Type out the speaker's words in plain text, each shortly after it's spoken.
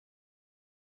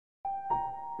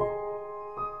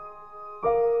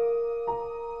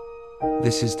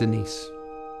This is Denise.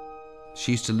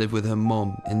 She used to live with her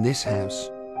mum in this house,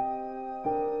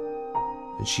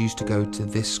 and she used to go to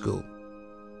this school.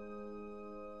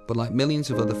 But like millions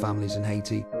of other families in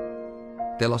Haiti,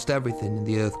 they lost everything in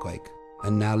the earthquake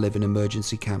and now live in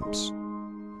emergency camps.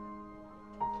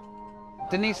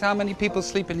 Denise, how many people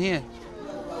sleep in here?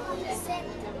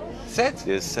 Seven.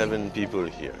 There's 7 people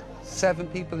here. 7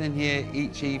 people in here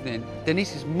each evening.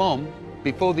 Denise's mum,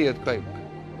 before the earthquake,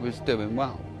 was doing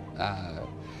well.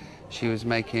 She was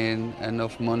making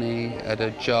enough money at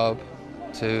her job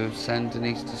to send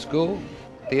Denise to school.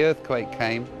 The earthquake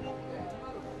came.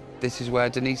 This is where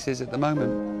Denise is at the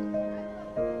moment.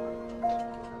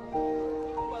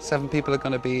 7 people are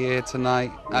going to be here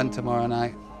tonight and tomorrow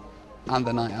night and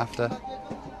the night after.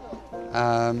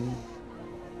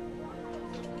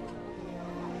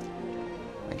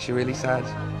 Makes you really sad.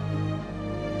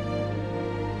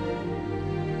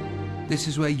 This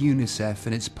is where UNICEF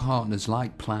and its partners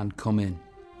like Plan come in.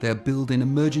 They're building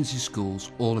emergency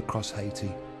schools all across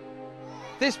Haiti.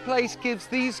 This place gives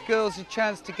these girls a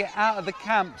chance to get out of the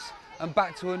camps and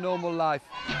back to a normal life.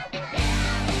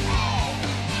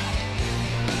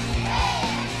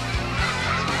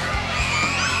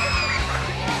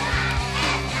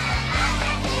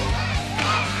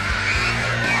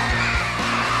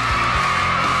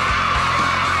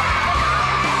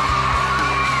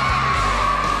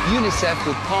 UNICEF,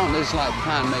 with partners like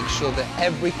Plan, make sure that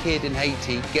every kid in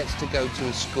Haiti gets to go to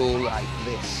a school like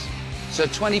this. So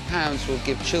 £20 will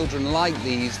give children like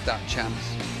these that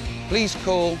chance. Please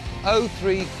call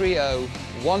 0330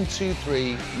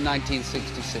 123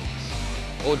 1966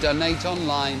 or donate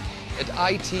online at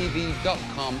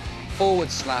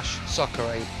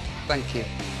itv.com/socceraid. Thank you.